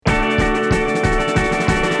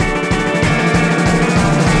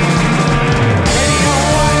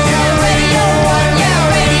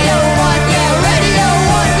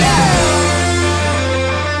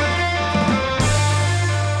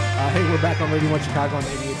Radio 1 Chicago on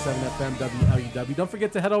 88.7 FM WLUW. Don't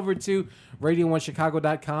forget to head over to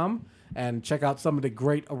radio1chicago.com and check out some of the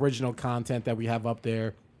great original content that we have up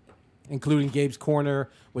there, including Gabe's Corner,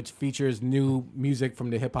 which features new music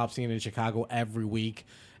from the hip-hop scene in Chicago every week,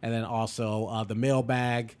 and then also the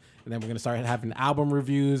mailbag, and then we're going to start having album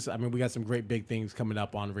reviews. I mean, we got some great big things coming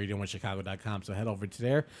up on radio1chicago.com, so head over to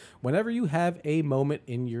there whenever you have a moment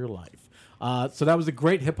in your life. So that was a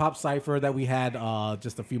great hip-hop Cypher that we had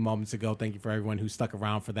just a few moments ago. Thank you for everyone who stuck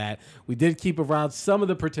around for that. We did keep around some of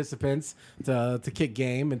the participants to kick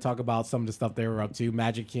game and talk about some of the stuff they were up to.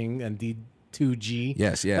 Magix King and D2G.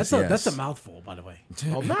 Yes. That's a mouthful, by the way.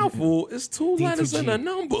 A mouthful? It's two letters and a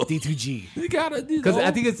number. D2G. You gotta... Because I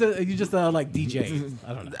think you just like DJ.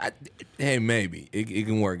 I don't know. Hey, maybe. It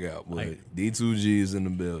can work out. But D2G is in the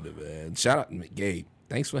building, man. Shout out to Gabe.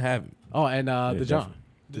 Thanks for having me. Oh, and the John.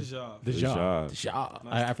 Deja.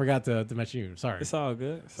 I forgot to mention you. Sorry. It's all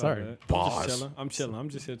good. Sorry. Boss. I'm chilling. I'm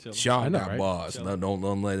just here chilling. Sean got right? bars. No,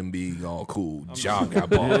 don't let him be all cool. John got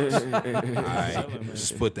bars. All right.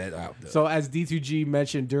 Just put that out there. So as D2G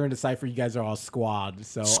mentioned during the Cypher, you guys are all squad.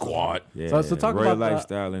 So Squad. Yeah, So talk Royal about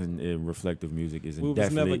lifestyle and reflective music is We was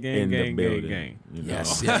definitely never gang, in gang, the building. gang. You know?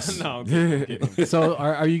 Yes. No, I'm kidding. So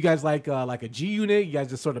are you guys like a G unit? You guys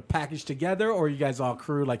just sort of packaged together, or you guys all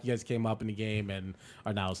crew like you guys came up in the game and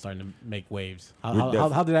are now starting to make waves?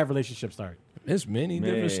 How did that relationship start? There's many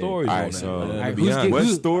Man. different stories All on right, that. so man. All right, To be who's honest. get- What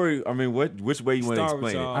who's- story? I mean, which way you want to Start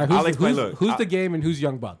with explain it? y'all. All right, I'll explain. Look, who's the game and who's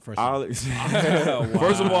Young Buck? First,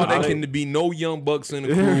 First of all, there can be no young bucks in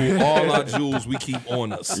the crew. All our jewels we keep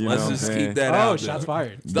on us. You know Let's what I'm just saying? keep that out there. shots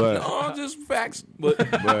fired. But- No, just facts. But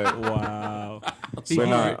Wow.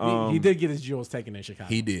 He did get his jewels taken in Chicago.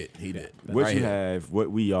 he did. what Right you here. have,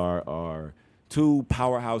 what we are two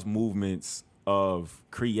powerhouse movements of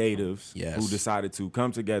creatives Yes. who decided to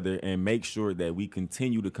come together and make sure that we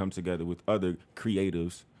continue to come together with other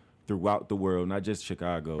creatives throughout the world, not just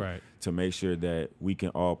Chicago, Right. to make sure that we can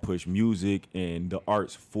all push music and the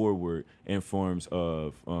arts forward in forms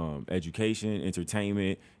of education,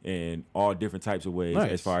 entertainment, and all different types of ways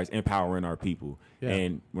Nice. as far as empowering our people. Yeah.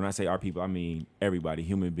 And when I say our people, I mean everybody,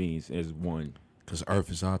 human beings as one. Because Earth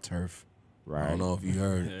is our turf. Right. I don't know if you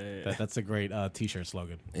heard. That's a great T-shirt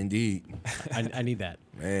slogan. Indeed. I need that.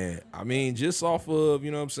 Man, I mean, just off of,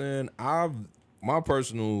 you know what I'm saying, my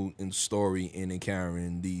personal story in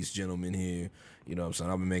encountering these gentlemen here, you know what I'm saying,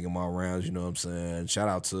 I've been making my rounds, you know what I'm saying, shout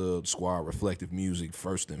out to Squad Reflective Music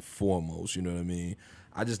first and foremost, you know what I mean.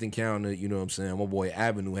 I just encountered, you know what I'm saying, my boy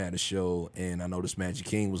Avenue had a show, and I noticed Magix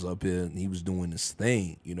King was up here, and he was doing this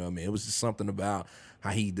thing, you know what I mean. It was just something about how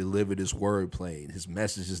he delivered his wordplay, his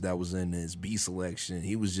messages that was in his beat selection.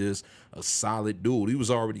 He was just a solid dude. He was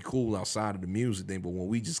already cool outside of the music thing, but when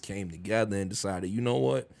we just came together and decided, you know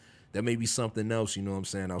what, there may be something else, you know what I'm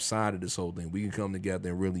saying, outside of this whole thing. We can come together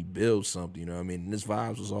and really build something, you know what I mean? And this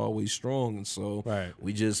vibes was always strong, and so Right.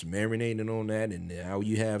 we just marinated on that, and now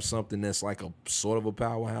you have something that's like a sort of a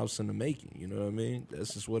powerhouse in the making, you know what I mean?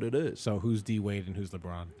 That's just what it is. So who's D Wade and who's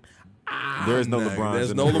LeBron? There is no Nah, LeBron.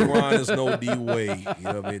 There's no LeBron. There's no D Wade. You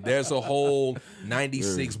know what I mean? There's a whole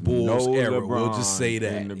 '96 There's Bulls no era. We'll LeBron just say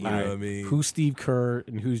that. in the You know what I mean? Who's Steve Kerr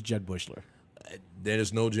and who's Jed Bushler?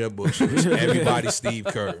 There's no Jeb Bush. Everybody's Steve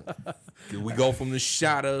Kerr. We go from the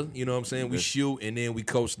shotter, you know what I'm saying? We shoot, and then we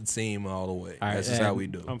coach the team all the way. All right, That's just how we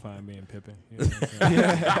do. I'm fine being Pippen. You know what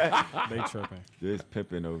I'm saying? They tripping. There's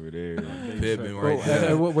Pippen over there. Pippin right Well,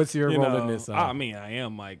 there. what's your You role know, in this? I mean, I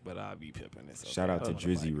am Mike, but I'll be Pippen. It's okay. Shout out to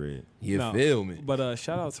Drizzy Red. You No, feel me? But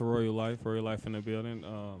shout out to Royal Life in the building.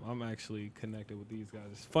 I'm actually connected with these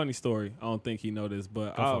guys. Funny story. I don't think he know this,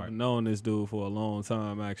 but Go for I've it. known this dude for a long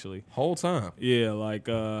time, actually. Whole time. Yeah,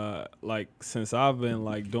 like since I've been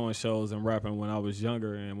like doing shows and rapping when I was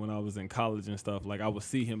younger and when I was in college and stuff, like I would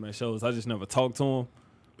see him at shows. I just never talked to him.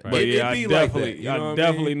 Right. But It yeah, I be like that, definitely, you know what I I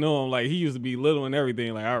definitely mean? knew him. Like he used to be little and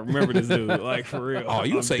everything. Like I remember this dude, like for real. Oh,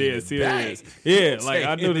 you I'm taking dead it serious. back. Yeah, like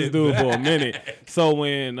I knew Taking this it dude for a back. minute. So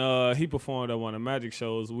when he performed at one of the Magix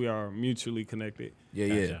shows, we are mutually connected.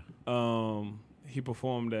 Yeah. He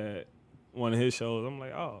performed at one of his shows. I'm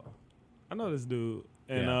like, oh, I know this dude.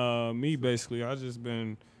 And me, basically, I just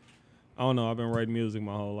been, I don't know, I've been writing music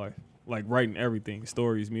my whole life. Like writing everything,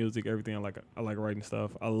 stories, music, everything. I like writing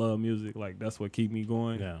stuff. I love music. Like that's what keep me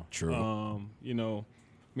going. Yeah. True. You know,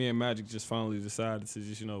 me and Magix just finally decided to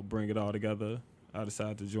just, bring it all together. I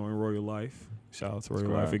decided to join Royal Life. Shout out to Royal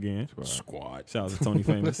Life again. Squad. Shout out to Tony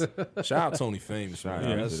Famous. Shout out Tony Famous. Shout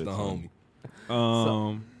Man. out That's to the the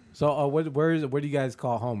homie. So where do you guys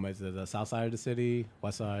call home? Is it the south side of the city,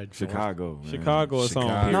 west side, Chicago. Man. Chicago is home.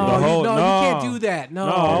 Chicago. No, The whole- you can't do that. No,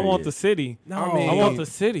 No, I want the city. No. I want the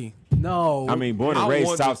city. No. I mean, born and I raised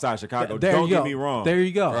want to- Southside Chicago. There Don't you go. get me wrong. There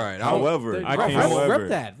you go. Right. However, I can't- Rep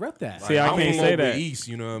that. Rep that. See, I I'm can't from say over that. East,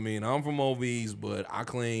 you know what I mean? I'm from over East, but I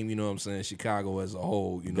claim, you know what I'm saying, Chicago as a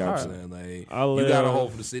whole, you know what I'm saying? Like, you got to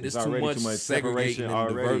hold for the city. There's It's too already much too much segregating and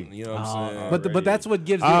separation diverting, you know what I'm saying? But that's what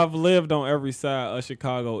gives. I've lived on every side of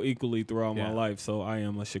Chicago equally throughout Yeah. my life, so I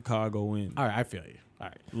am a Chicagoan. All right, I feel you. All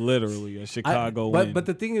right. Literally a Chicagoan. But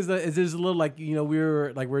the thing is that there's a little like we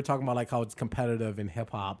were talking about like how it's competitive in hip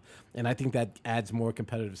hop, and I think that adds more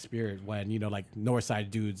competitive spirit when like North Side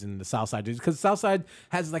dudes and the South Side dudes, because South Side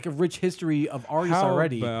has like a rich history of artists How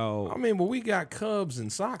already. about I mean, but we got Cubs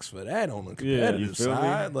and Sox for that on the you competitive feel me?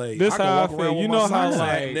 side. Like, This I can how I walk feel. around You with know my how, Sox hat,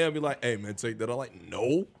 like- and they'll be like, "Hey, man, take that." I'm like,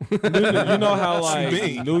 "No." you know how like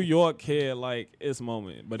mean? New York had like its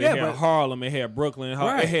moment, but it Yeah, had but- Harlem, it had Brooklyn,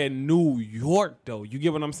 Right. it had New York though. You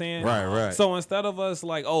get what I'm saying? Right. So instead of us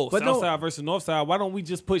like, But South no- Side versus North Side, why don't we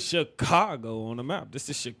just put Chicago on the map? This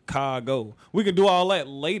is Chicago. We can do all that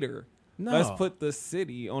later. No. Let's put the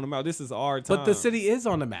city on the map. This is our time. But the city is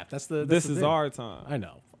on the map. That's the. This the is thing. our time. I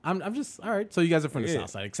know. I'm just all right. So you guys are from the Yeah.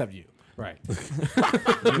 South Side, except you, right?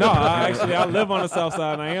 No, I live on the South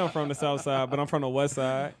Side, and I am from the South Side, but I'm from the West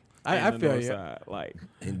Side. I and the feel North you. Side. Like,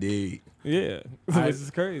 Indeed. yeah, I- this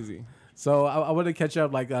is crazy. So I want to catch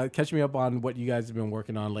up, catch me up on what you guys have been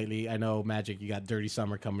working on lately. I know Magic, you got Dirty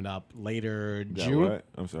Summer coming up later Got June. what?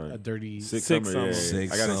 I'm sorry. A dirty. Six Six summer. summer.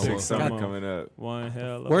 Yeah. I got a Summer. 6 summer God. coming up. One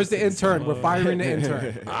hell. Of Where's a the intern? summer. We're firing the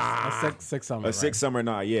intern. A six summer. A 6 summer,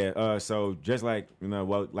 nah, yeah. So just like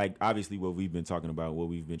like obviously what we've been talking about, what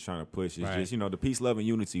we've been trying to push is Right. just the peace, love, and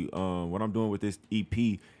unity. What I'm doing with this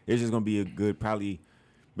EP is just gonna be a good probably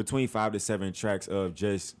between 5 to 7 tracks of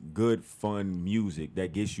just good fun music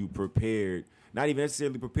that gets you prepared. Not even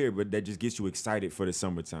necessarily prepared, but that just gets you excited for the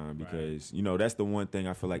summertime because, that's the one thing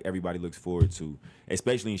I feel like everybody looks forward to,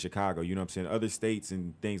 especially in Chicago. You know what I'm saying? Other states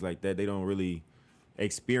and things like that, they don't really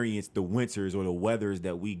experience the winters or the weathers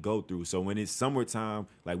that we go through. So when it's summertime,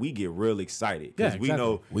 like we get real excited because Yeah, we exactly.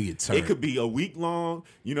 know We get turned. it could be a week long.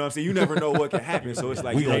 You know what I'm saying? You never know what can happen. So it's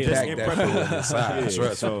like We gonna just pack in that food inside. Trust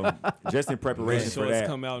me. So just in preparation for Shorts that,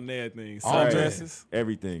 come out and everything. Oh, Sundresses.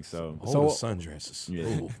 everything. So Oh, the sundresses.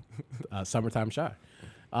 Yeah. Ooh. Summertime Shy.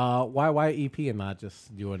 Why EP and not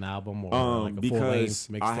just do an album or like a full length because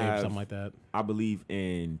I mixtape, have- something like that? I believe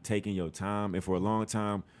in taking your time, and for a long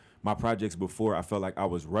time, my projects before I felt like I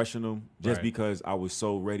was rushing them just Right. because I was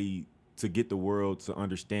so ready to get the world to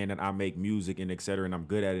understand that I make music and et cetera, and I'm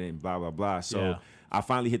good at it and blah blah blah. So Yeah. I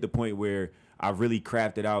finally hit the point where I really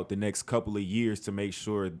crafted out the next couple of years to make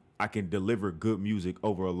sure I can deliver good music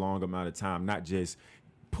over a long amount of time, not just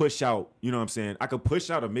push out, you know what I'm saying? I could push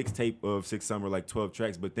out a mixtape of 6 summer, like 12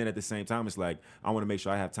 tracks, but then at the same time, it's like I want to make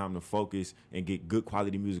sure I have time to focus and get good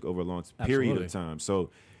quality music over a long period Absolutely. of time.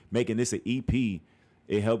 So making this an EP,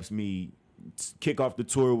 it helps me kick off the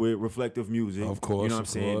tour with reflective music. Of course, you know what I'm of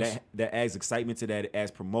saying? course. That adds excitement to that, it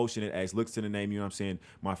adds promotion, it adds looks to the name, you know what I'm saying?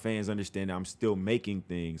 My fans understand that I'm still making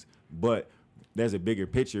things, but there's a bigger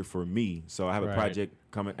picture for me. So I have a Right. project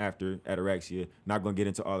coming after Ataraxia. Not gonna get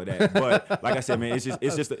into all of that, but like I said, man,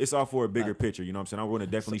 it's all for a bigger picture. You know what I'm saying? I want to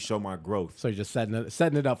definitely show my growth. So you're just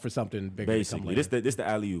setting it up for something bigger. Basically, this the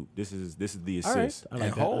alley-oop. This is the All right. assist. I like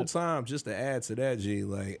And that. whole time, just to add to that, G,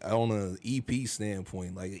 like on an EP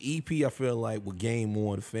standpoint, like an EP, I feel like will gain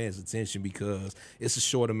more of the fans' attention because it's a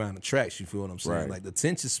short amount of tracks. You feel what I'm saying? Right. Like the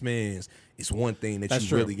attention spans is one thing that That's you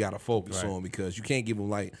true. really got to focus Right. on because you can't give them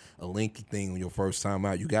like a lengthy thing on your first time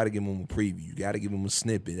out. You got to give them a preview. You got to give them a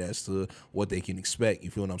snippet as to what they can expect. You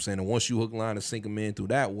feel what I'm saying? And once you hook, line, and sink them in through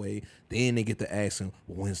that way, then they get to ask them,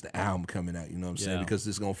 well, when's the album coming out? You know what I'm saying? Yeah. Because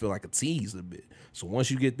it's gonna feel like a tease a bit. So once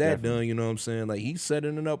you get that done, you know what I'm saying? Like he's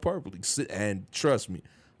setting it up perfectly. And trust me,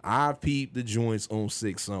 I've peeped the joints on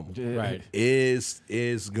 6 summer. Right.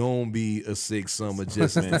 It's gonna be a 6 summer,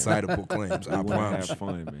 just as the title proclaims. I We want to promise. have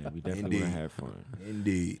fun, man. We definitely want Indeed. to have fun.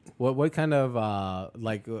 Indeed. What kind of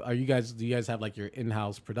do you guys have like your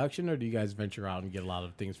in-house production, or do you guys venture out and get a lot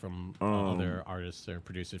of things from other artists or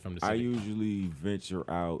producers from the I city? usually venture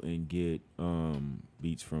out and get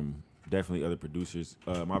beats from definitely other producers.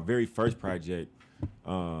 My very first project,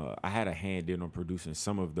 I had a hand in on producing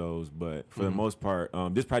some of those, but for the most part,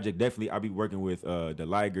 this project definitely I'll be working with the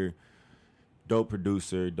Liger, dope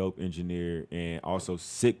producer, dope engineer, and also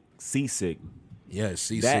Seasick. Yeah,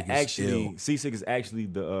 Seasick That is actually, ill. Seasick is actually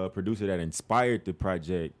the producer that inspired the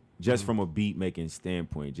project. Just from a beat making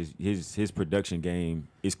standpoint, just his production game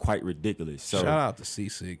is quite ridiculous. So Shout out to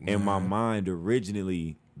Seasick, man. in my mind,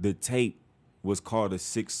 originally the tape was called a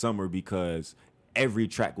 6 summer because every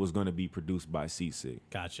track was going to be produced by C-Sick.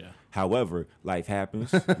 Gotcha. However, life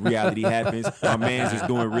happens, reality happens. My man's is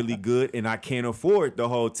doing really good, and I can't afford the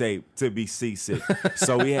whole tape to be C-Sick.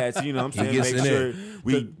 So we had to, you know what I'm saying, gets make in sure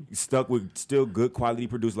we stuck with still good quality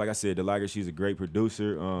producers. Like I said, the Liger, she's a great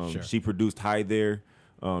producer. Sure. She produced Hi There,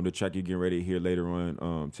 the track you're getting ready to hear later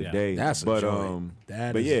on today. That's a joy.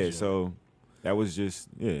 That but is yeah, a joy. so that was just,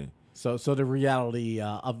 yeah. So the reality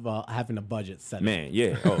of having a budget set. Man,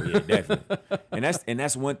 yeah. Oh, yeah, definitely. and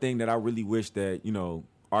that's one thing that I really wish that, you know,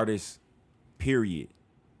 artists, period,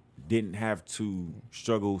 didn't have to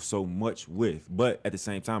struggle so much with. But at the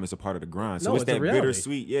same time, it's a part of the grind. So No, it's it's a that reality.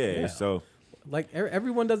 bittersweet, yeah. So Like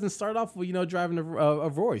everyone doesn't start off with driving a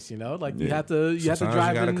voice. Like you have to Sometimes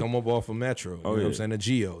drive. you got to in- come up off a Metro. You know what I'm saying? A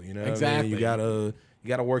Geo. You know what I Exactly. mean? You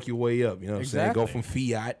gotta work your way up. You know what I'm saying? Go Exactly. from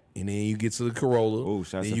Fiat, and then you get to the Corolla. Ooh,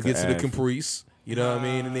 shouts then out you to get to the Av. Caprice. You know what I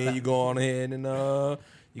mean? And then you go on ahead and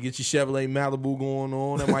you get your Chevrolet Malibu going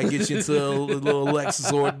on. That might get you into a little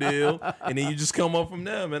Lexus ordeal. And then you just come up from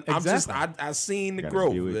there, man. Exactly. I seen the Gotta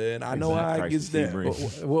growth, do it. man. I know how it gets there.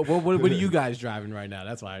 What are you guys driving right now?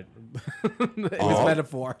 That's why it was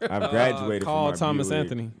metaphor. I've graduated Call from my Thomas Buick.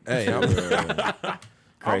 Anthony. Hey,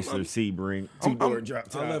 Chrysler Sebring, two-door drop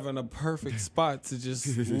top. I live in a perfect spot to just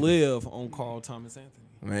live on Carl Thomas Anthony.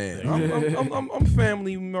 man, I'm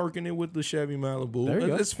family working it with the Chevy Malibu. There you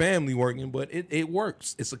go. It's family working, but it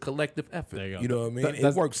works. It's a collective effort. There you go. You know what I mean?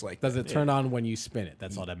 Does- It works like Does that. it turn on when you spin it?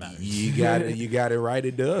 That's all that matters. You got it. You got it right.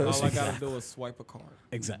 It does. All I gotta do is swipe a card.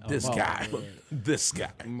 Exactly. This guy. This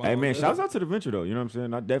guy. Hey man, shouts out to the Venture though. You know what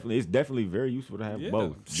I'm saying? It's definitely very useful to have Yeah.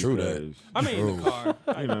 both. True that. because, I mean, the car.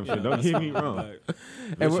 You know what I'm saying? Don't get me wrong.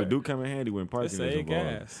 Venture do come in handy when parking It's is a involved.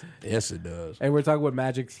 gas. Yes, it does. And we're talking about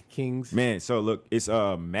Magix Kings. Man, so look, it's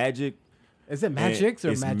Magic. Is it Magix or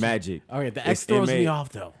it's Magic? Magic. Okay, the It's X throws me MA off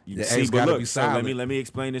though. You The see, X but gotta look, be so silent. let me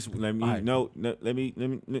explain this. Let me Alright. let me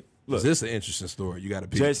look. Is this an interesting story? You got to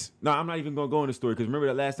pick. Just no, I'm not even gonna go in the story because remember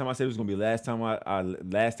that last time I said it was gonna be last time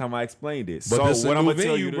I explained it. but so this is what a I'm new gonna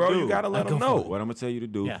tell venue, you to bro. do, You got to let Go them for know. it. what I'm gonna tell you to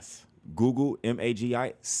do. Yes. Google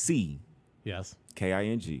Magix Yes.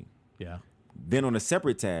 King. Yeah. Then on a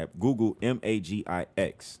separate tab, Google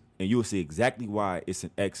Magix, and you will see exactly why it's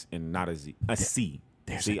an X and not a C.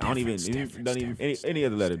 See, I don't even any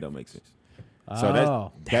other letter don't make sense. So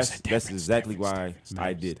Oh. that's exactly why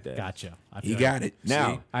I did that. Gotcha. I He feel got it.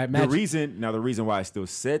 Now, I the imagine- reason why I still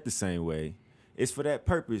said the same way is for that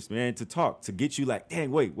purpose, man, to talk, to get you like,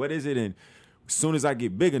 dang, wait, what is it? And as soon as I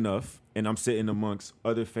get big enough and I'm sitting amongst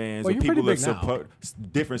other fans Well, or you're people pretty that big now.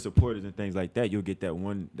 different supporters and things like that, you'll get that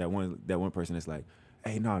one person that's like,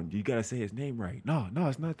 hey, no, you gotta say his name right. No,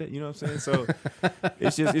 it's not that. You know what I'm saying? So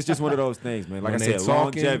it's just one of those things, man. Like When I they said,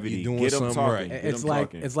 talking, longevity. you doing Get them something talking. right. Get It's 'em like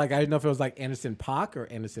talking. it's like I didn't know if it was like Anderson Paak or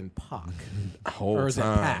Anderson Pac, Whole or is it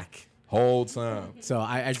time. Pack? Whole time. So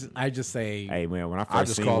I just say Hey man, when I I first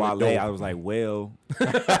just seen call it Wale, dope. I was like, well.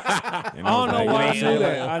 I don't know why I knew man.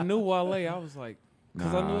 that. I knew Wale. I was like,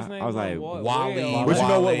 because I knew his Nah, name I was like, Wale. But you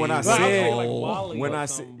know what? When I Wale. said, Like Wally when or I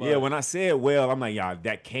something, said, but- yeah, when I said, well, I'm like, y'all,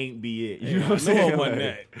 that can't be it. You know what I'm I knew saying? it wasn't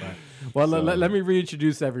that. well. So- Let me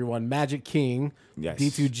reintroduce everyone. Magic King, Yes.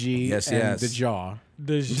 D2G, Yes, and yes. The Jaw.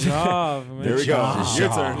 The job, man. There we go. job. It's your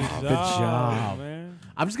turn. The job. man.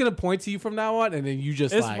 I'm just gonna point to you from now on, and then you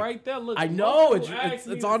just It's like right there. Look, I know, look, it's- ask it's-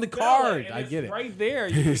 me it's to on the spell card. and I it's get it. right there.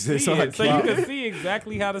 You can It's see on it, the so you card. can see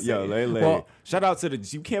exactly how to say Yo, it. Lele. Well- Shout out to the.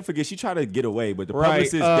 You can't forget. She tried to get away, but the Right,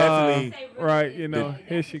 publicist definitely. Say Right, you know, That's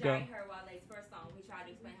here she what I go. heard Wale's first song. We tried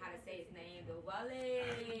to explain how to say his name, but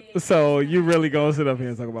Wale. So you really gonna sit up here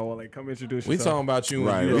and talk about Wale? Come introduce We yourself. talking about you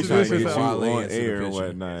Right, when we you trying trying to to get get you Wale on into air the and picture.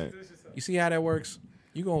 whatnot. You see how that works?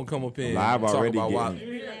 You gonna come up in Live and talk already about Wale.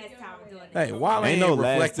 getting- Last time doing it. Hey, Wale Ain't ain't no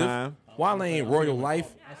last reflective. time. Wale ain't royal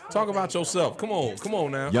life. Talk about yourself. Come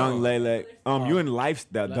on now. Young Lele. You in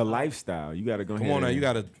lifestyle, the lifestyle. You got to go ahead. Come on now. and- You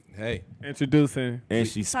gotta. Hey, Introducing And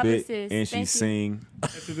she spit Publicist, and she thank you.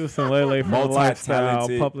 sing. Lele from Lifestyle,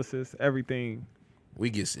 Multi-talented. publicist, everything. we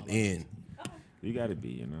gets it in. You got to be,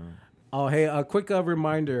 you know. Oh, hey, a quick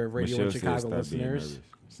reminder, Radio Michelle in said Chicago stop being listeners, nervous.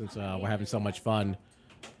 since we're having so much fun.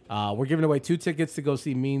 We're giving away 2 tickets to go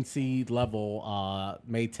see Mean Seed Level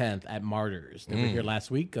May 10th at Martyrs. They were here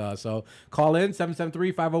last week. So call in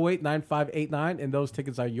 773-508-9589, and those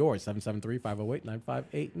tickets are yours,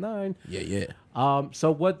 773-508-9589. Yeah.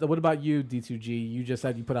 So what about you, D2G? You just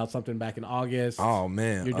said you put out something back in August. Oh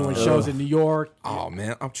man. You're doing shows in New York. Oh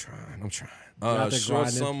man, I'm trying. out there Short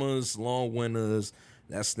grinding. Summers, Long Winters.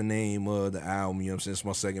 That's the name of the album. You know what I'm saying? It's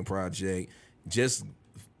my second project. Just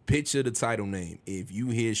picture the title name. If you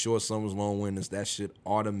hear Short Summers, Long Winters, that should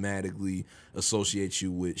automatically associate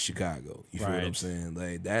you with Chicago. You feel what I'm Right. saying?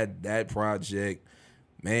 Like that project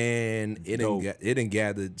Man, it Dope. done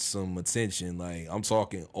gathered some attention. Like, I'm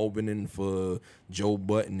talking opening for Joe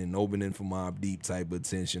Budden and opening for Mobb Deep type of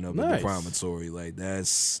attention of Nice. the promontory. Like,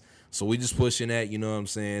 that's so we just pushing that, you know what I'm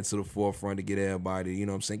saying, to the forefront to get everybody, you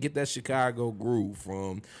know what I'm saying, get that Chicago groove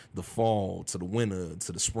from the fall to the winter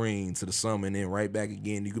to the spring to the summer and then right back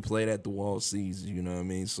again. You can play that through all seasons, you know what I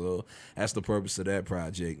mean? So that's the purpose of that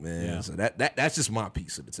project, man. Yeah. So that's just my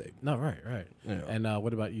piece of the table. No, right. Yeah. And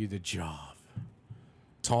what about you, the job?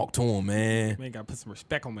 Talk to him, man. Man, gotta put some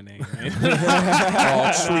respect on my name, man.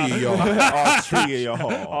 All three of y'all. All three of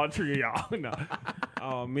y'all. All three of y'all.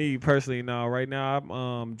 No. Me personally, no. Right now,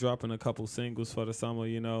 I'm dropping a couple singles for the summer.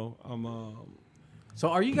 You know, I'm So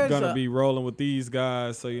are you guys gonna be rolling with these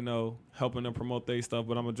guys, so helping them promote their stuff.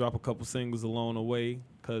 But I'm gonna drop a couple singles along the way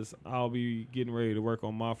because I'll be getting ready to work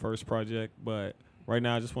on my first project. But right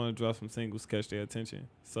now, I just want to drop some singles, catch their attention.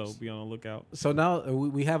 So be on the lookout. So now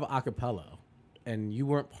we have acapella, and you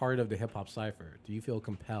weren't part of the hip hop Cypher. Do you feel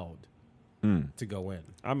compelled to go in?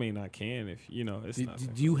 I mean, I can if it's Do nothing.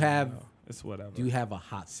 you have? It's whatever. Do you have a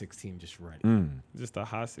hot 16 just ready? Just a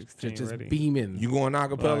hot 16 Just ready. beaming. You going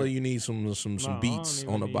acapella? Like- You need some Nah, I beats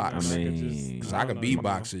don't on the even box. need- I mean, Cause I can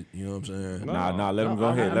beatbox it. You know what I'm saying? No. Nah, let him go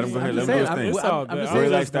ahead. Let him go I'm ahead. just Let him do his saying, thing. It's all I'm good. just I saying,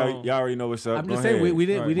 Relax, just that don't- y'all already know what's up. I'm Go just saying ahead. we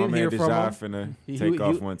didn't Right. hear My from man him. finna He- take he-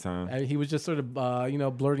 off he- one time. And he was just sort of,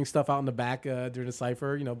 blurting stuff out in the back during the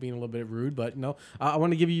Cypher, being a little bit rude. But, I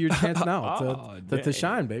want to give you your chance now Oh, to dang.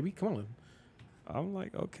 shine, baby. Come on. I'm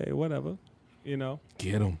like, okay, whatever.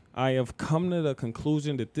 Get him. I have come to the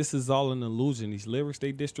conclusion that this is all an illusion. These lyrics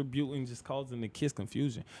they distributing just causing the kids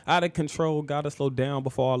confusion. Out of control, gotta slow down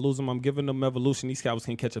before I lose them. I'm giving them evolution. These cowards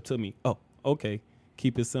can't catch up to me. Oh, okay.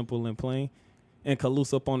 Keep it simple and plain. And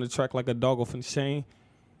Caloose up on the track like a dog off in the chain.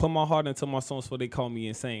 Put my heart into my songs for they call me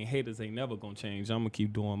insane. Haters ain't never gonna change. I'm gonna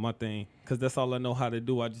keep doing my thing. Cause that's all I know how to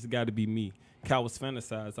do. I just gotta be me. Cowards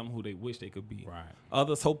fantasize, I'm who they wish they could be. Right.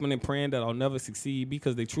 Others hoping and praying that I'll never succeed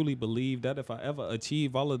because they truly believe that if I ever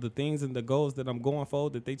achieve all of the things and the goals that I'm going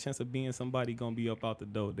for, that they chance of being somebody gonna be up out the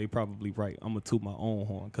door. They probably right. I'm gonna toot my own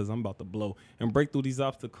horn because I'm about to blow and break through these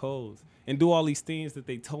obstacles and do all these things that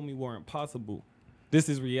they told me weren't possible. This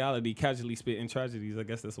is reality, casually spitting tragedies. I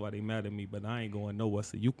guess that's why they mad at me, but I ain't going nowhere.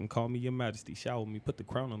 So you can call me your majesty, shower me, put the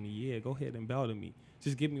crown on me. Yeah, go ahead and bow to me.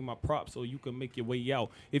 Just give me my props so you can make your way out.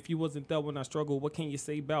 If you wasn't there when I struggled, what can you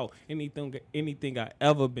say about anything I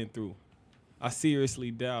ever been through? I seriously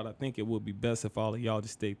doubt. I think it would be best if all of y'all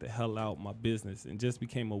just stayed the hell out my business and just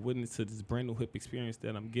became a witness to this brand new hip experience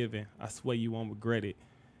that I'm giving. I swear you won't regret it.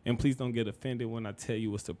 And please don't get offended when I tell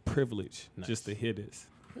you it's a privilege just to hear this.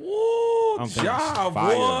 Ooh, I'm job,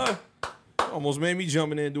 Fire. boy. Almost made me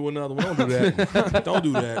jump in there and do another one. Don't do that. Don't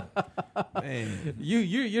do that. Man.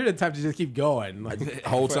 You're the type to just keep going.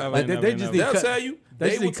 Whole time. Like, they just need They'll cut- tell you. they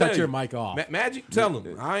just will need to cut tell your you. mic off. Magic, tell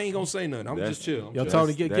them. I ain't gonna say nothing. I'm That's- just chill. Yo, That's-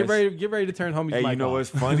 Tony, get that's- ready to turn homie's Hey, mic you know off. what's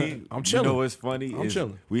funny? I'm You chilling. know what's funny? I'm is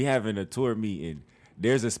chilling. We having a tour meeting.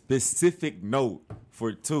 There's a specific note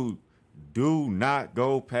for two. Do not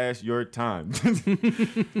go past your time.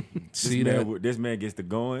 See that? This man gets to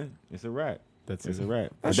going. It's a wrap. That's It's it. a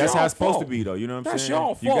wrap. That's That's how y'all it's supposed fault. to be, though. You know what I'm That's saying?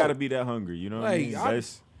 y'all You fault. got to be that hungry. You know what I mean?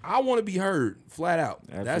 I want to be heard, flat out.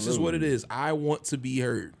 That's just what it Absolutely. is. I want to be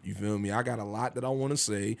heard. You feel me? I got a lot that I want to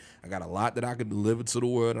say. I got a lot that I can deliver to the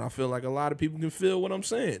world, and I feel like a lot of people can feel what I'm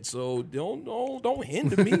saying. So don't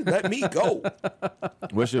hinder me. Let me go.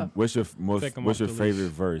 What's your Take 'em what's off your the leash. favorite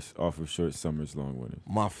verse off of Short Summer's Long Winter?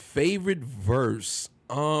 My favorite verse,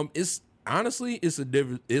 it's honestly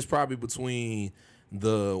it's probably between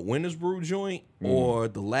the Winter's Brew joint or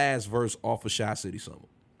the last verse off of Shy City Summer.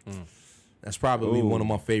 That's probably Ooh. one of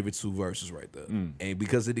my favorite two verses right there, and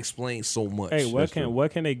because it explains so much. Hey, That's true. where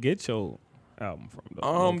can they get your album from?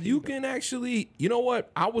 Though? You can actually, you know what?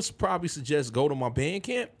 I would probably suggest go to my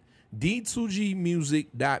Bandcamp,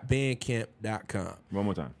 D2GMusic.bandcamp.com. One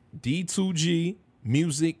more time.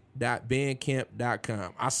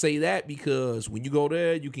 D2GMusic.bandcamp.com. I say that because when you go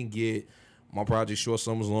there, you can get my project Short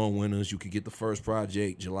Summers Long Winters. You can get the first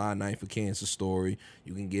project, July 9th, A Cancer Story.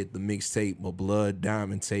 You can get the mixtape, My Blood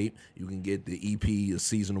Diamond Tape. You can get the EP, A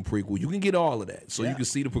Seasonal Prequel. You can get all of that. So you can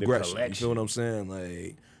see the progression. You feel what I'm saying?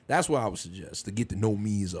 Like, that's what I would suggest, to get to know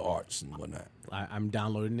me as an artist and whatnot. I'm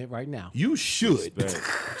downloading it right now. You should. Respect.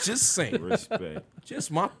 Just saying. Respect.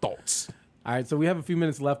 Just my thoughts. All right, so we have a few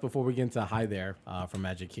minutes left before we get into Hi There from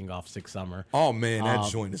Magic King off Six Summer. Oh, man, that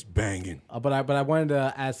joint is banging. But I wanted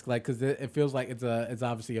to ask, like, because it feels like it's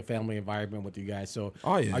obviously a family environment with you guys. So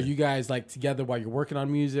Oh, yeah. are you guys like together while you're working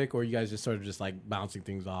on music, or are you guys just sort of just like bouncing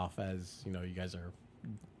things off as you guys are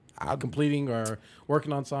completing or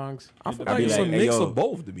working on songs? I feel I'd like be it's like, a hey, mix yo, of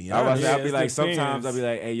both, to be I was honest. I'll be it like, depends. sometimes I'll be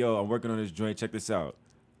like, hey, yo, I'm working on this joint. Check this out.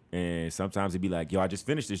 And sometimes it'd be like, yo, I just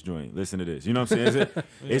finished this joint. Listen to this. You know what I'm saying?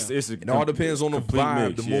 It's It all depends on the vibe,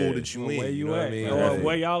 mix, the mood that you in. Where you know at? what I mean? Or Like,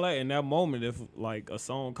 where y'all at in that moment? If like a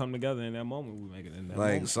song come together in that moment, we make it in that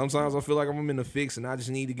moment. sometimes I feel like I'm in the fix and I just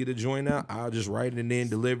need to get a joint out. I'll just write it and then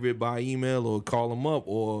deliver it by email or call them up.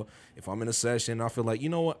 Or if I'm in a session, I feel like, you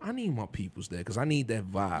know what, I need my peoples there because I need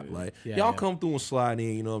that vibe. Like y'all come through and slide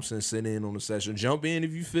in. You know what I'm saying? Sit in on the session, jump in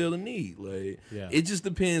if you feel the need. Like it just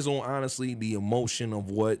depends on honestly the emotion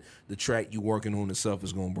of what the track you working on itself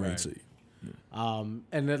is gonna bring to you. And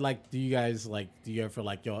then like, do you ever feel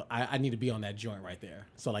like, yo, I need to be on that joint right there?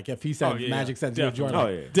 So like, if he said Magic sends you a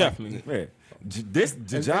joint, Definitely. Yeah.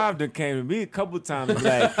 The job that came to me a couple of times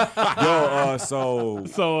like, yo, so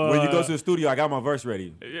when you go to the studio, I got my verse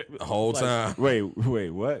ready. The whole time. Wait,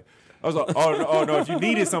 what? I was like, oh no, if you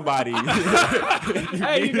needed somebody.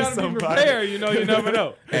 Hey, you gotta be prepared. You know, you never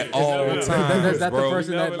know. At all times, That's the bro.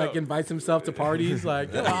 person that like invites himself to parties.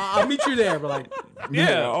 Like, yo, I'll meet you there. But like, You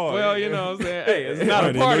know what I'm saying? Hey, it's not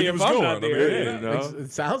a party if I'm not there. You know?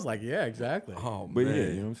 it sounds like, exactly. Oh, But man. yeah,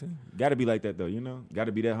 you know what I'm saying? Got to be like that though, you know? Got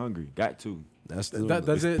to be that hungry. Got to. That's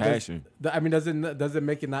the passion. Does it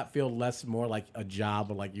make it not feel less more like a job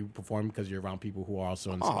or like you perform because you're around people who are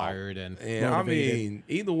also inspired and And I motivated? mean,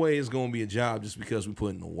 either way, it's gonna be a job just because we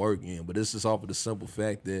putting the work in. But this is off of the simple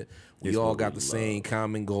fact that we It's all what got we the love. same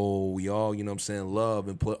common goal. We all, you know what I'm saying, love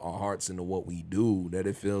and put our hearts into what we do. That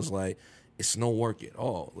it feels like it's no work at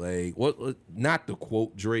all. Like not to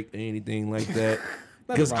quote Drake or anything like that.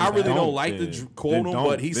 Because I really don't like to quote him,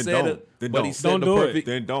 but he said it. But he said the perfect.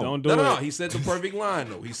 Then don't. Don't do No, it. he said the perfect line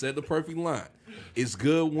though. He said the perfect line. It's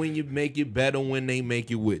good when you make it better when they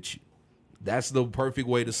make it with you. That's the perfect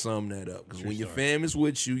way to sum that up. Because when your fam is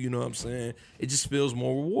with you, you know what I'm saying, it just feels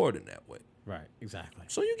more rewarding that way. Right, exactly.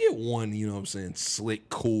 So you get one, you know what I'm saying, slick,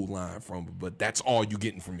 cool line from it, but that's all you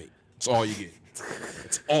getting from me. That's all you getting.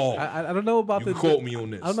 It's all. I don't know about You the quote me on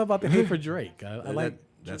this. I don't know about the hate for Drake. I like.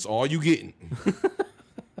 That's all you getting.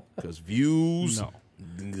 Because views. No.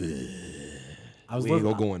 I was We ain't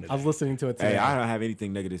gonna go into I was listening to it today. Hey, I don't have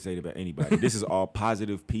anything negative to say about anybody. This is all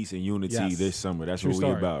positive peace and unity Yes. this summer. That's True what we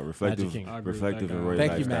story. about. Reflective, Magic King. I agree with reflective that and guy. royal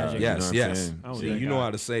Thank you, lifestyle. Magic. You know Yes, what I'm yes. saying? Oh, See, that you know guy.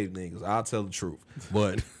 how to save niggas. I'll tell the truth.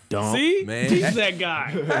 But See, Man. he's that guy.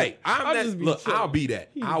 hey, I'll I'm just that. be Look, chilling. I'll be that.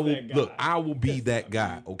 He's I will that guy. look. I will be that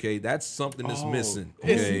guy. Okay, that's something that's missing.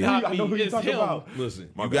 It's Okay, not I know who me. you're It's talking him. about. listen.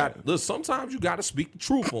 My You bad. got. Look, sometimes you got to speak the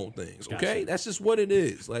truth on things. Okay, that's just what it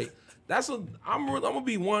is. Like I'm gonna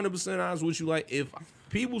be 100% honest with you. Like if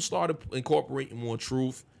people started incorporating more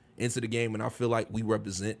truth into the game, and I feel like we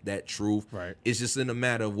represent that truth. Right. It's just in a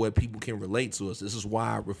matter of what people can relate to us. This is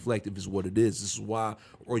why reflective is what it is. This is why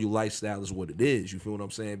royal lifestyle is what it is. You feel what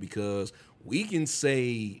I'm saying? Because we can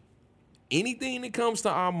say anything that comes to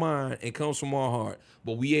our mind and comes from our heart,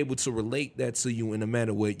 but we able to relate that to you in a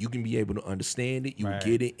manner where you can be able to understand it, you Right.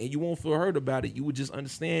 get it, and you won't feel hurt about it. You would just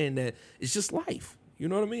understand that it's just life. You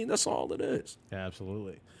know what I mean? That's all it is. Yeah,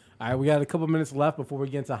 absolutely. All right, we got a couple minutes left before we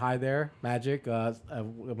get into Hi There, Magic.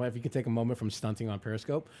 If you could take a moment from stunting on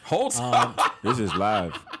Periscope. Hold on. This is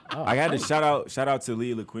live. I got to shout out to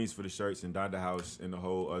Leah LaQueens for the shirts and Donda House and the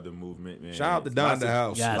whole other movement, man. Shout out to Lots Donda of-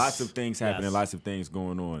 House. Yes. Lots of things happening, Yes. lots of things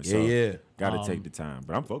going on. Yeah, So yeah. Got to take the time.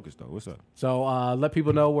 But I'm focused, though. What's up? So let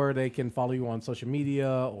people know where they can follow you on social media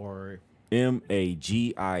or.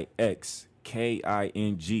 MAGIX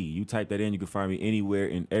KING. You type that in, you can find me anywhere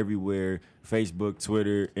and everywhere. Facebook,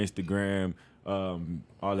 Twitter, Instagram,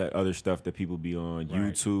 all that other stuff that people be on.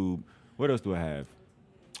 Right. YouTube. What else do I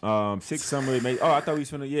have? 6 Summer, May. Oh, I thought we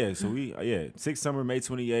was finna. Yeah, so 6 Summer, May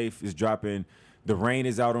 28th is dropping. The Rain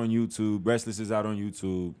is out on YouTube. Restless is out on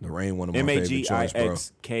YouTube. The Rain, one of my favorite joints, bro.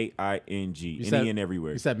 MAGIXKING. said- Any and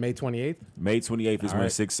everywhere. You said May 28th? May 28th is All when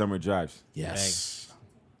right. 6 Summer drops. Yes.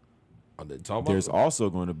 Oh, they talk about There's it? also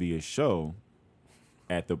going to be a show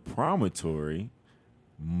at the Promontory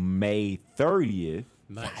May 30th.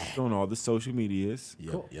 Nice. On all the social medias.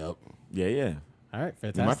 Yep, Cool. yep. Yeah. All right, Am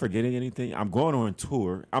I fantastic. forgetting anything? I'm going on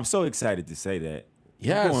tour. I'm so excited to say that.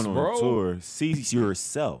 Yes, I'm going on bro. tour. See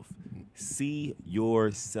yourself. See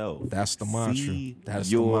yourself. That's the mantra. See That's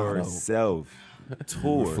the motto. yourself.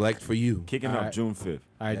 Tour. Reflect for you. Kicking All off right. June 5th.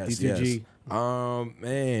 All right, Yes, D2G. yes.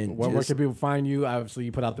 Man. Where just- can people find you? Obviously,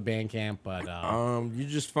 you put out the Bandcamp, but You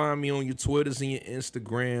just find me on your Twitters and your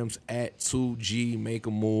Instagrams at 2G Make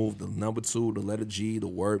a Move, the number 2, the letter G, the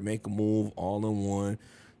word Make a Move, all in one.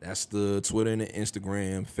 That's the Twitter and the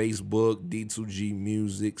Instagram. Facebook, D2G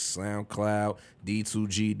Music, SoundCloud,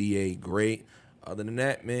 D2G DA Great. Other than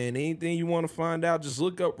that, man, anything you want to find out, just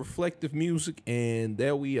look up Reflective Music, and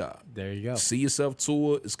there we are. there you go. See Yourself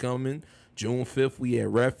Tour is coming. June 5th, we at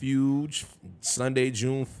Refuge. Sunday,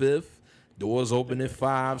 June 5th. Doors open at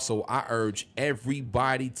 5, so I urge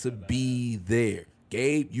everybody to be there.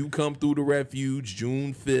 Gabe, you come through the Refuge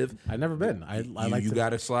June 5th. I've never been. I like you to.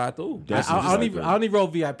 gotta slide through. I don't even roll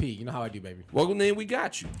VIP. You know how I do, baby. Well, then we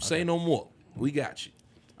got you. Say no more. We got you.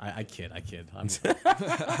 I kid.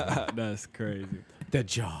 That's crazy. The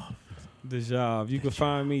job. Dejav. You can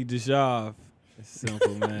find me, Dejav. It's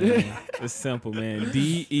simple, man. It's simple, man.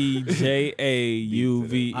 DEJAUVE.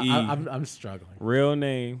 I'm struggling. Real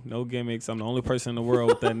name, no gimmicks. I'm the only person in the world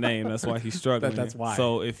with that name. That's why he's struggling. That's why.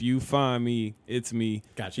 So if you find me, it's me.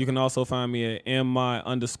 Gotcha. You can also find me at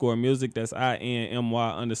MY_music. That's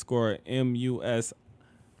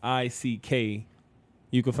INMY_MUSICK.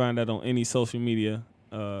 You can find that on any social media.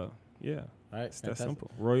 Yeah. All right. It's that simple.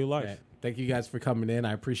 Royal life. Okay. Thank you guys for coming in.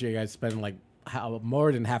 I appreciate you guys spending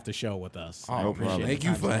more than half the show with us. I appreciate it. Thank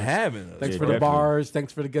you for having us. Thanks for the bars.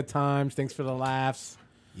 Thanks for the good times. Thanks for the laughs.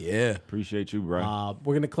 Yeah. Appreciate you, bro.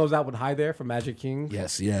 We're going to close out with Hi There from Magix King.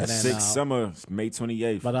 Yes. Then, 6 summer, May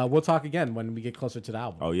 28th. But we'll talk again when we get closer to the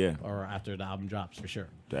album. Oh, yeah. Or after the album drops, for sure.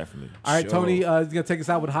 Definitely. All right, Sure. Tony is going to take us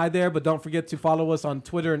out with Hi There, but don't forget to follow us on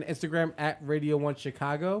Twitter and Instagram at Radio 1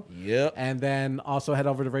 Chicago. Yep. And then also head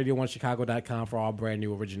over to radio1chicago.com for all brand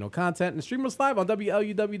new original content and stream us live on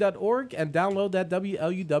WLUW.org and download that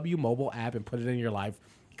WLUW mobile app and put it in your life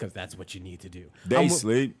because that's what you need to do. They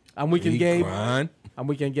sleep. I'm Weekend Gabe. Grind. I'm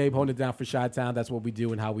Weekend Gabe holding it down for Chi-Town. That's what we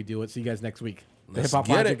do and how we do it. See you guys next week. The Let's Hip Hop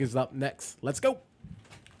get Logic it. is up next. Let's go.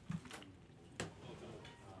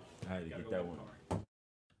 I had to get that one.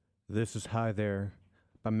 This is Hi There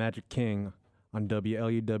by Magix King on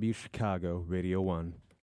WLUW Chicago, Radio 1.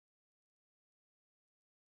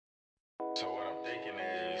 So what I'm thinking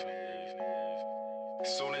is,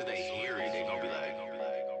 as soon as they hear it, they gonna be like,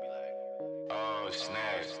 oh snap!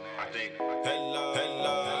 I think, hello.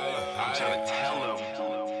 I'm trying to tell them,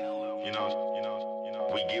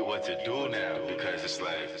 we get what to do now because it's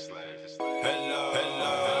like, hello.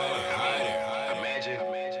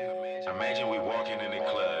 Imagine we walking in the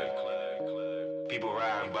club, people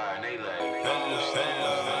riding by and they like,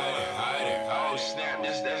 oh snap!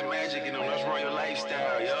 That's magic in them. That's royal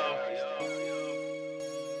lifestyle, yo.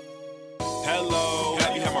 Hello,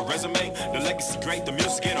 have you had my resume? The legacy great, the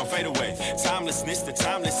music it don't fade away. Timelessness, the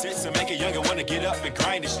timeless hits and make a younger wanna get up and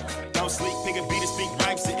grind it. Don't sleep, pick a beat and speak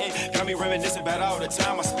rhymes to it. Got me reminiscing about all the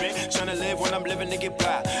time I spent trying to live when I'm living to get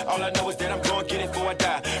by. All I know is that I'm gonna get it before I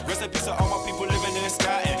die. Rest in peace to all my people living in the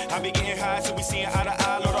sky, and I be getting high till we seeing eye to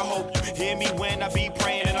eye. Lord, I hope you hear me when I be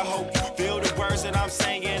praying, and I hope you feel the words that I'm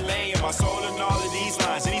saying, laying my soul in all of these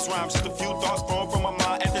lines and these rhymes. Just a few thoughts born from my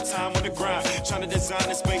mind at the time on the grind, trying to design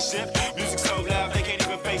a spaceship. Music so loud they can't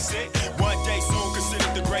even face it. One day soon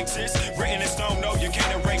considered the greatest. Written in stone, no, you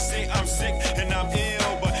can't erase it. I'm sick and I'm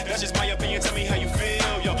ill, but that's just my opinion. Tell me how you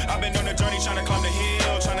feel, yo. I've been on a journey trying to climb the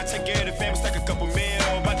hill, trying to take care of the family, stack a couple meal.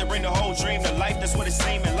 About to bring the whole dream to life. That's what it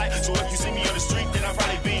seeming like. So if you see me on the street, then I'll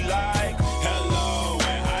probably be like, hello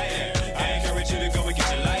and hi there. I encourage you to go and get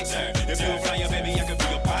your lights turned. If you a flyer, baby, I could be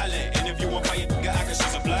your pilot. And if you want fire, I can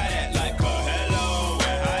just supply that. Like, hello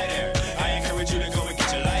and hi there. I encourage you to go and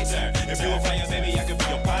get your lights turned. If you a flyer, baby, I could be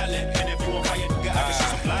your pilot. And if you want fire, I can just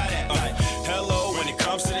supply that. Like, hello, when it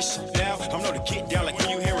comes to this shit now, I'm know to get down like when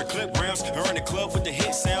you hear a clip rounds or in the club with the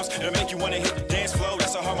hit sounds. It'll make you want to hit the dance floor.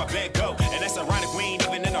 That's how hard my band go. And that's ironic, we ain't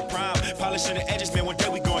even in our prime. Polishing the edges, man, one day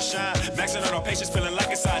we gon' shine. Maxing out our patience, feeling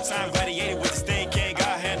like it's our time. Gladiated with this thing, can't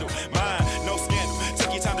God handle mine. No scandal.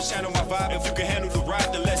 Take your time to channel my vibe. If you can handle the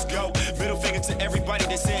ride, then let's go. Middle finger to everybody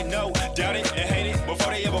that said no. Doubt it and hate it.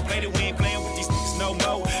 Before they ever played it, we ain't playing with these niggas no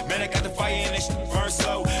more. Man, I got the fire and that shit burn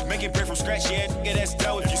slow. Make it break from scratch, yeah, nigga, that's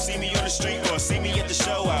dope. If you see me on the street or see me at the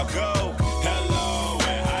show, I'll go. Hello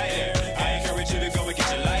and hi there. I encourage you to go and get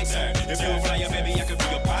your lights turned. If you a flyer, baby, I could be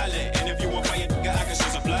your pilot. And if you want fire, nigga, I can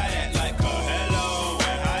just supply that. Like, hello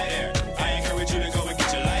and hi there. I encourage you to go and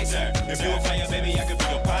get your lights turned. If you a flyer, baby, I could be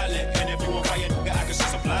your pilot. And if you want fire, nigga, I can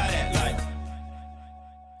just supply that. Like,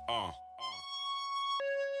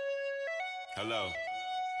 hello.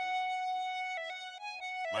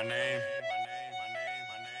 My name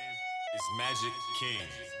is Magix King.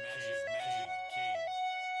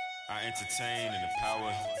 I entertain and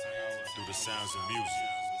empower through the sounds of music.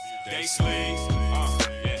 They sleep,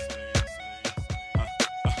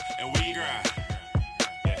 and we grind.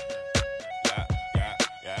 Yeah.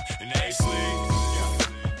 And they sleep,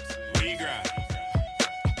 we grind.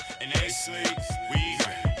 And they sleep, we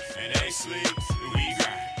grind. And they sleep, we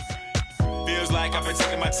grind. Feels like I've been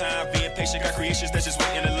taking my time, being patient, got creations that's just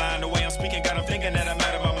waiting in line. The way I'm speaking, got them thinking that I'm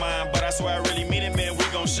out of my mind. But I swear I really mean it, man, we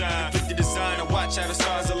gon' shine. Pick the design and watch how the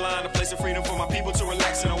stars align. A place of freedom for my people to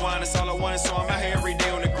relax and unwind. That's all I want, so I'm out here every day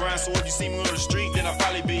on the grind. So if you see me on the street, then I'll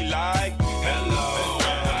probably be